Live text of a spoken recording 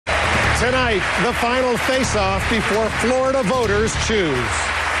Tonight, the final face-off before Florida voters choose.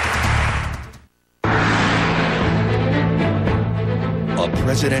 A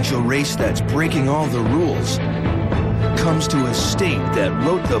presidential race that's breaking all the rules comes to a state that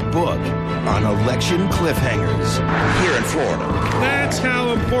wrote the book on election cliffhangers. Here in Florida. That's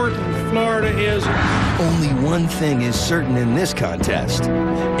how important Florida is. Only one thing is certain in this contest.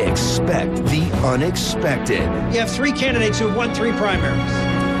 Expect the unexpected. You have three candidates who have won 3 primaries.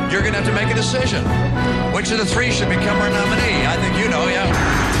 You're going to have to make a decision. Which of the 3 should become our nominee? I think you know, yeah.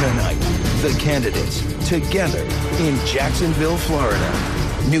 Tonight, the candidates together in Jacksonville, Florida.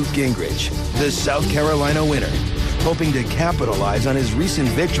 Newt Gingrich, the South Carolina winner, hoping to capitalize on his recent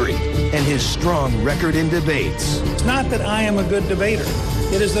victory and his strong record in debates. It's not that I am a good debater.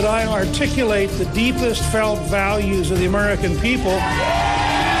 It is that I articulate the deepest felt values of the American people.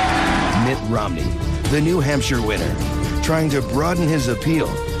 Mitt Romney, the New Hampshire winner, trying to broaden his appeal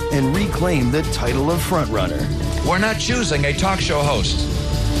and reclaim the title of frontrunner. We're not choosing a talk show host.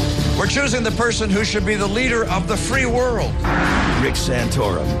 We're choosing the person who should be the leader of the free world. Rick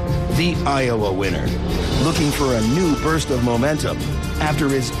Santorum, the Iowa winner, looking for a new burst of momentum after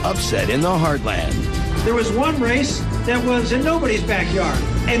his upset in the heartland. There was one race that was in nobody's backyard,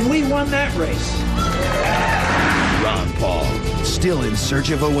 and we won that race. Ron Paul, still in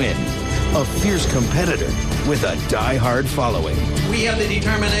search of a win, a fierce competitor with a die-hard following. We have the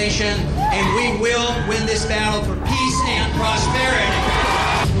determination, and we will win this battle for peace and prosperity.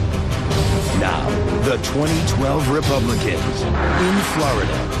 Now, the 2012 Republicans in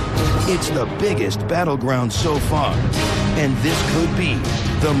Florida. It's the biggest battleground so far, and this could be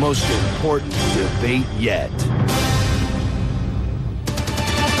the most important debate yet.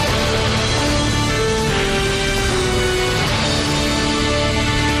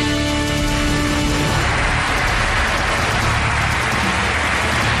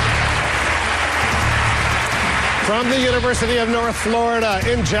 From the University of North Florida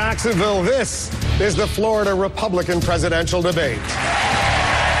in Jacksonville, this is the Florida Republican presidential debate.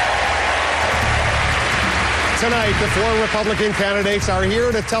 Tonight, the 4 Republican candidates are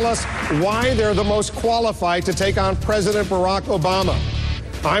here to tell us why they're the most qualified to take on President Barack Obama.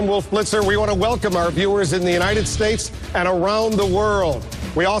 I'm Wolf Blitzer. We want to welcome our viewers in the United States and around the world.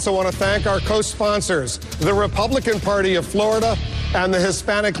 We also want to thank our co-sponsors, the Republican Party of Florida and the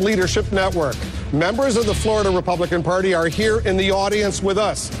Hispanic Leadership Network. Members of the Florida Republican Party are here in the audience with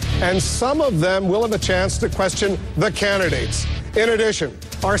us, and some of them will have a chance to question the candidates. In addition,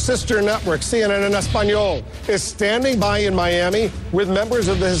 our sister network, CNN en Español, is standing by in Miami with members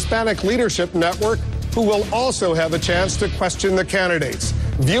of the Hispanic Leadership Network who will also have a chance to question the candidates.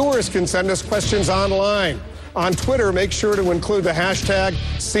 Viewers can send us questions online. On Twitter, make sure to include the hashtag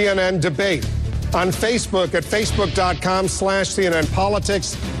CNN Debate. On Facebook at facebook.com/CNN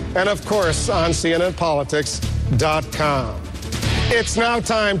Politics, and of course on CNNPolitics.com. It's now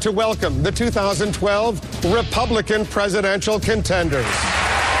time to welcome the 2012 Republican presidential contenders.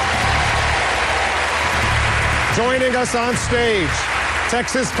 Joining us on stage,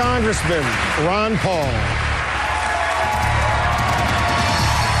 Texas Congressman Ron Paul.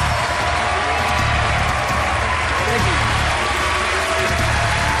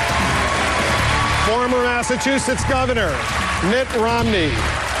 Former Massachusetts Governor Mitt Romney.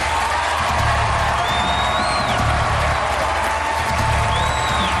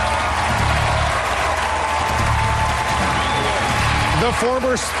 The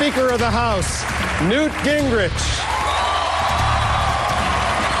former Speaker of the House, Newt Gingrich.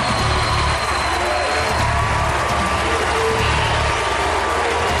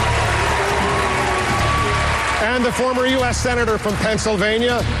 And the former U.S. Senator from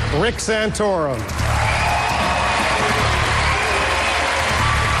Pennsylvania, Rick Santorum.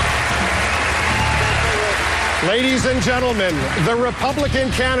 Ladies and gentlemen, the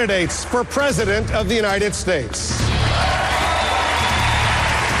Republican candidates for President of the United States.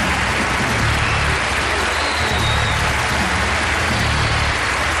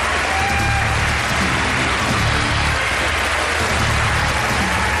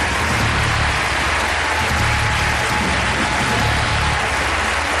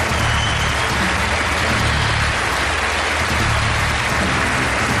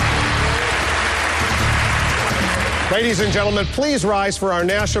 Ladies and gentlemen, please rise for our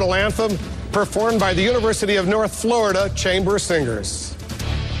national anthem, performed by the University of North Florida Chamber Singers.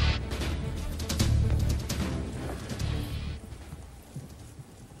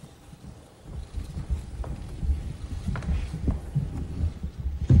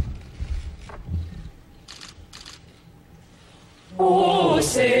 Oh,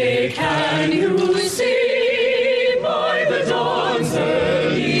 say, can you see by the dawn's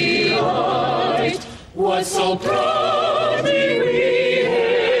early light us so proudly we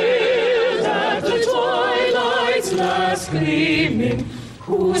hailed at the twilight's last gleaming,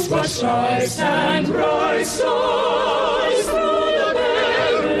 whose broad stripes and bright stars through the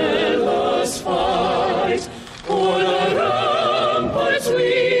perilous fight o'er the ramparts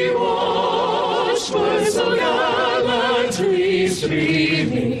we watched were so gallantly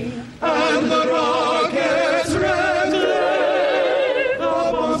streaming, and the rockets red glare, the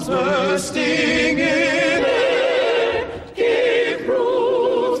bombs bursting in air, gave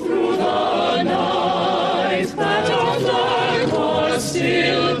proof through the night that our flag was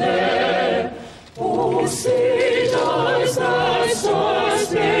still there. Oh, say does that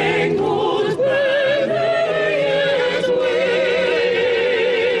star-spangled banner yet wave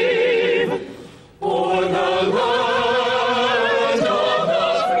o'er the land of the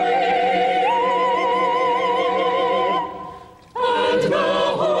free and the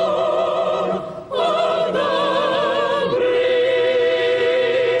home of the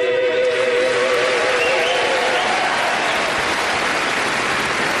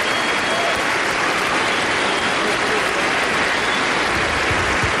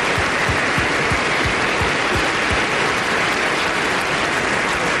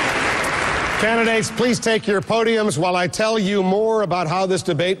Candidates, please take your podiums while I tell you more about how this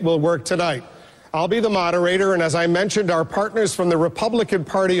debate will work tonight. I'll be the moderator, and as I mentioned, our partners from the Republican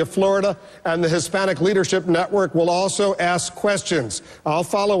Party of Florida and the Hispanic Leadership Network will also ask questions. I'll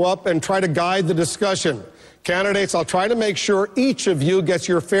follow up and try to guide the discussion. Candidates, I'll try to make sure each of you gets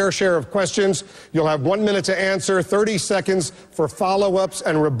your fair share of questions. You'll have 1 minute to answer, 30 seconds for follow-ups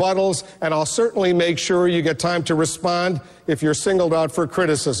and rebuttals, and I'll certainly make sure you get time to respond if you're singled out for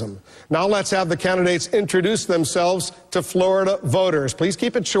criticism. Now let's have the candidates introduce themselves to Florida voters. Please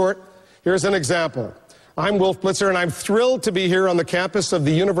keep it short. Here's an example. I'm Wolf Blitzer, and I'm thrilled to be here on the campus of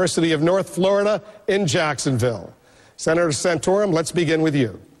the University of North Florida in Jacksonville. Senator Santorum, let's begin with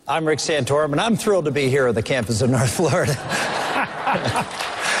you. I'm Rick Santorum, and I'm thrilled to be here at the campus of North Florida.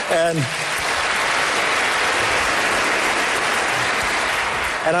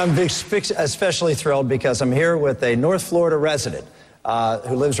 and I'm especially thrilled because I'm here with a North Florida resident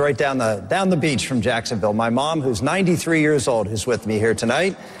who lives right down the beach from Jacksonville. My mom, who's 93 years old, who's with me here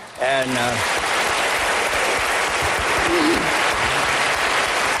tonight. And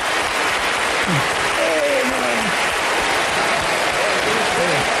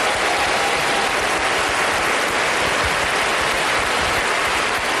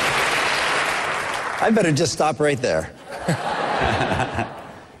I better just stop right there.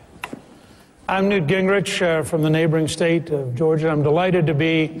 I'm Newt Gingrich from the neighboring state of Georgia. I'm delighted to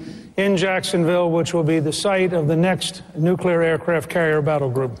be in Jacksonville, which will be the site of the next nuclear aircraft carrier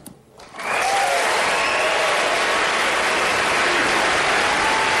battle group.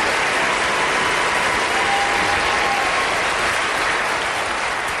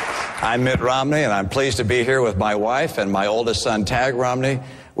 I'm Mitt Romney, and I'm pleased to be here with my wife and my oldest son, Tag Romney.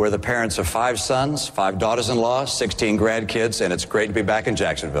 We're the parents of 5 sons, 5 daughters-in-law, 16 grandkids, and it's great to be back in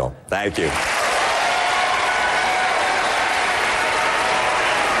Jacksonville. Thank you.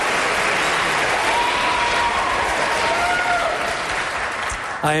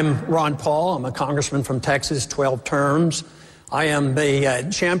 I am Ron Paul. I'm a congressman from Texas, 12 terms. I am the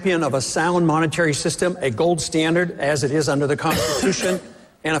champion of a sound monetary system, a gold standard, as it is under the Constitution,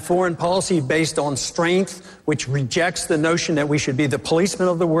 and a foreign policy based on strength, which rejects the notion that we should be the policemen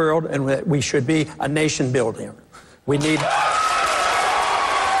of the world and that we should be a nation builder. We need...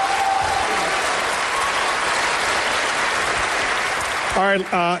 All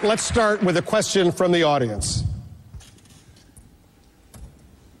right, let's start with a question from the audience.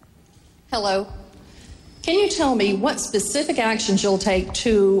 Hello. Can you tell me what specific actions you'll take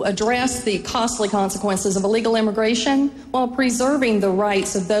to address the costly consequences of illegal immigration while preserving the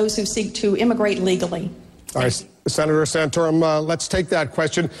rights of those who seek to immigrate legally? All right, Senator Santorum, let's take that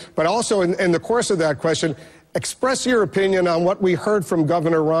question. But also, in the course of that question, express your opinion on what we heard from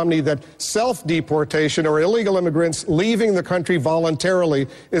Governor Romney, that self-deportation or illegal immigrants leaving the country voluntarily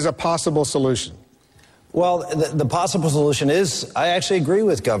is a possible solution. Well, the possible solution is, I actually agree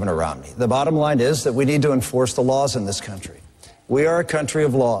with Governor Romney. The bottom line is that we need to enforce the laws in this country. We are a country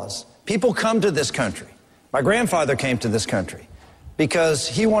of laws. People come to this country. My grandfather came to this country because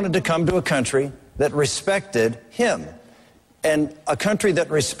he wanted to come to a country that respected him. And a country that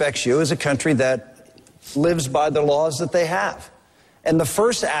respects you is a country that lives by the laws that they have. And the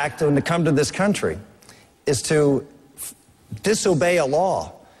first act when to come to this country is to disobey a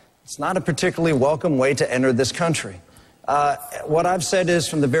law. It's not a particularly welcome way to enter this country. What I've said is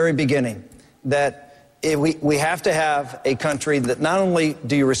from the very beginning that We have to have a country that not only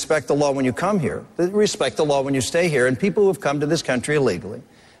do you respect the law when you come here, but you respect the law when you stay here. And people who have come to this country illegally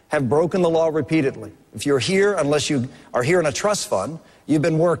have broken the law repeatedly. If you're here, unless you are here in a trust fund, you've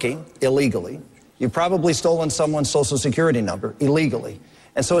been working illegally. You've probably stolen someone's Social Security number illegally.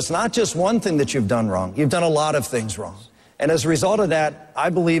 And so it's not just one thing that you've done wrong. You've done a lot of things wrong. And as a result of that, I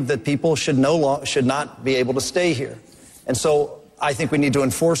believe that people should not be able to stay here. And so I think we need to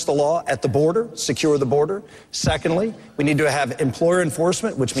enforce the law at the border, secure the border. Secondly, we need to have employer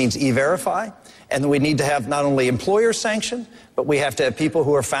enforcement, which means E-Verify. And then we need to have not only employer sanction, but we have to have people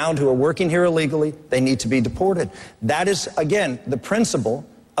who are found who are working here illegally. They need to be deported. That is, again, the principle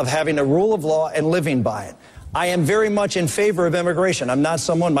of having a rule of law and living by it. I am very much in favor of immigration. I'm not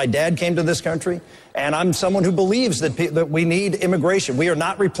someone, my dad came to this country, and I'm someone who believes that we need immigration. We are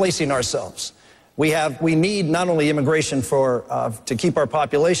not replacing ourselves. We need not only immigration to keep our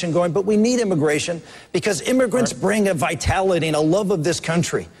population going, but we need immigration because immigrants bring a vitality and a love of this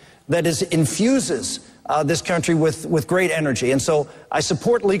country that infuses this country with great energy. And so I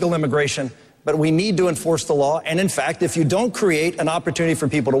support legal immigration, but we need to enforce the law. And in fact, if you don't create an opportunity for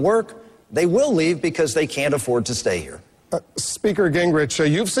people to work, they will leave because they can't afford to stay here. Speaker Gingrich,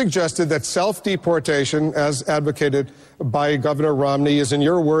 you've suggested that self-deportation, as advocated by Governor Romney, is, in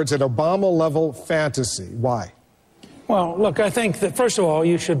your words, an Obama-level fantasy. Why? Well, look, I think that, first of all,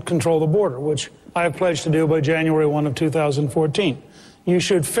 you should control the border, which I have pledged to do by January 1 of 2014. You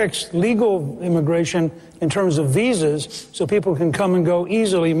should fix legal immigration in terms of visas so people can come and go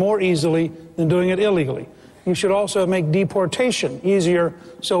easily, more easily than doing it illegally. You should also make deportation easier,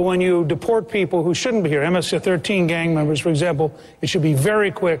 so when you deport people who shouldn't be here, MS-13 gang members, for example, it should be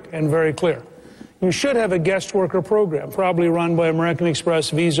very quick and very clear. You should have a guest worker program, probably run by American Express,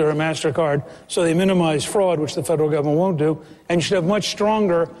 Visa, or MasterCard, so they minimize fraud, which the federal government won't do, and you should have much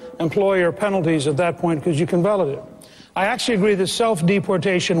stronger employer penalties at that point because you can validate it. I actually agree that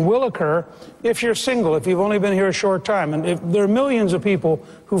self-deportation will occur if you're single, if you've only been here a short time. And if there are millions of people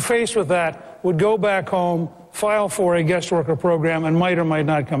who, faced with that, would go back home, file for a guest worker program, and might or might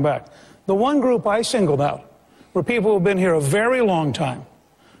not come back. The one group I singled out were people who have been here a very long time,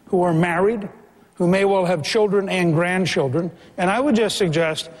 who are married, who may well have children and grandchildren. And I would just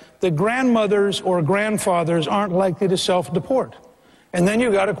suggest that grandmothers or grandfathers aren't likely to self-deport. And then you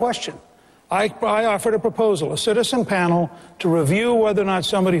got a question. I offered a proposal, a citizen panel, to review whether or not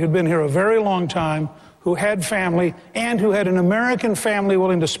somebody who'd been here a very long time, who had family, and who had an American family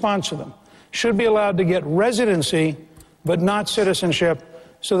willing to sponsor them, should be allowed to get residency, but not citizenship,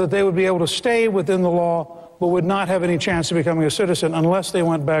 so that they would be able to stay within the law, but would not have any chance of becoming a citizen unless they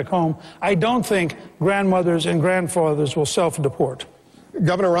went back home. I don't think grandmothers and grandfathers will self-deport.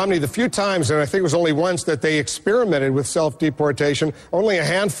 Governor Romney, the few times, and I think it was only once, that they experimented with self-deportation, only a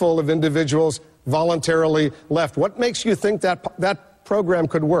handful of individuals voluntarily left. What makes you think that program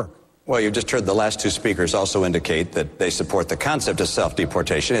could work? Well, you've just heard the last two speakers also indicate that they support the concept of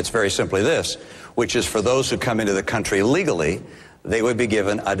self-deportation. It's very simply this, which is for those who come into the country legally, they would be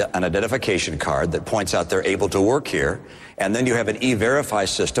given an identification card that points out they're able to work here, and then you have an E-Verify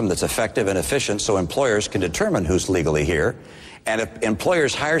system that's effective and efficient so employers can determine who's legally here. And if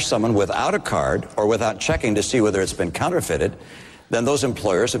employers hire someone without a card or without checking to see whether it's been counterfeited, then those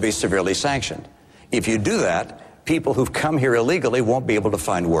employers would be severely sanctioned. If you do that, people who've come here illegally won't be able to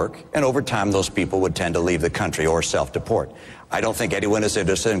find work, and over time those people would tend to leave the country or self-deport. I don't think anyone is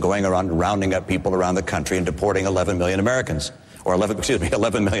interested in going around rounding up people around the country and deporting 11 million Americans, or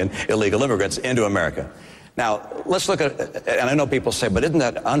 11 million illegal immigrants into America. Now, let's look at, and I know people say, but isn't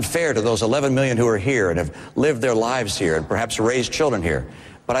that unfair to those 11 million who are here and have lived their lives here and perhaps raised children here?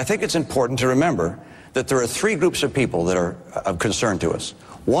 But I think it's important to remember that there are three groups of people that are of concern to us.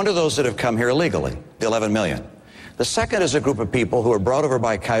 One are those that have come here illegally, the 11 million. The second is a group of people who are brought over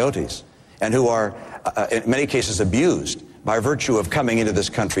by coyotes and who are, in many cases, abused by virtue of coming into this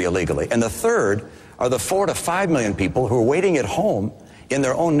country illegally. And the third are the 4 to 5 million people who are waiting at home in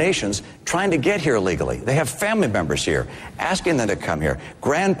their own nations trying to get here legally. They have family members here asking them to come here,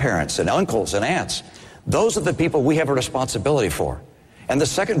 grandparents and uncles and aunts. Those are the people we have a responsibility for. And the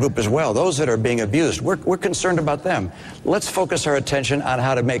second group as well, those that are being abused, we're concerned about them. Let's focus our attention on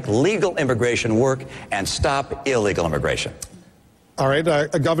how to make legal immigration work and stop illegal immigration. All right,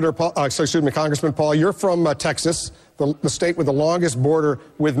 Congressman Paul, you're from Texas, the state with the longest border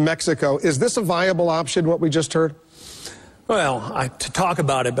with Mexico. Is this a viable option, what we just heard? Well, to talk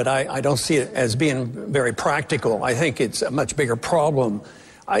about it, but I don't see it as being very practical. I think it's a much bigger problem.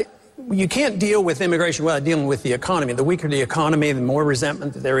 you can't deal with immigration without dealing with the economy. The weaker the economy, the more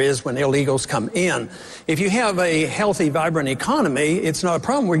resentment that there is when illegals come in. If you have a healthy, vibrant economy, it's not a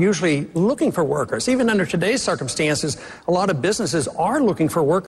problem. We're usually looking for workers. Even under today's circumstances, a lot of businesses are looking for workers.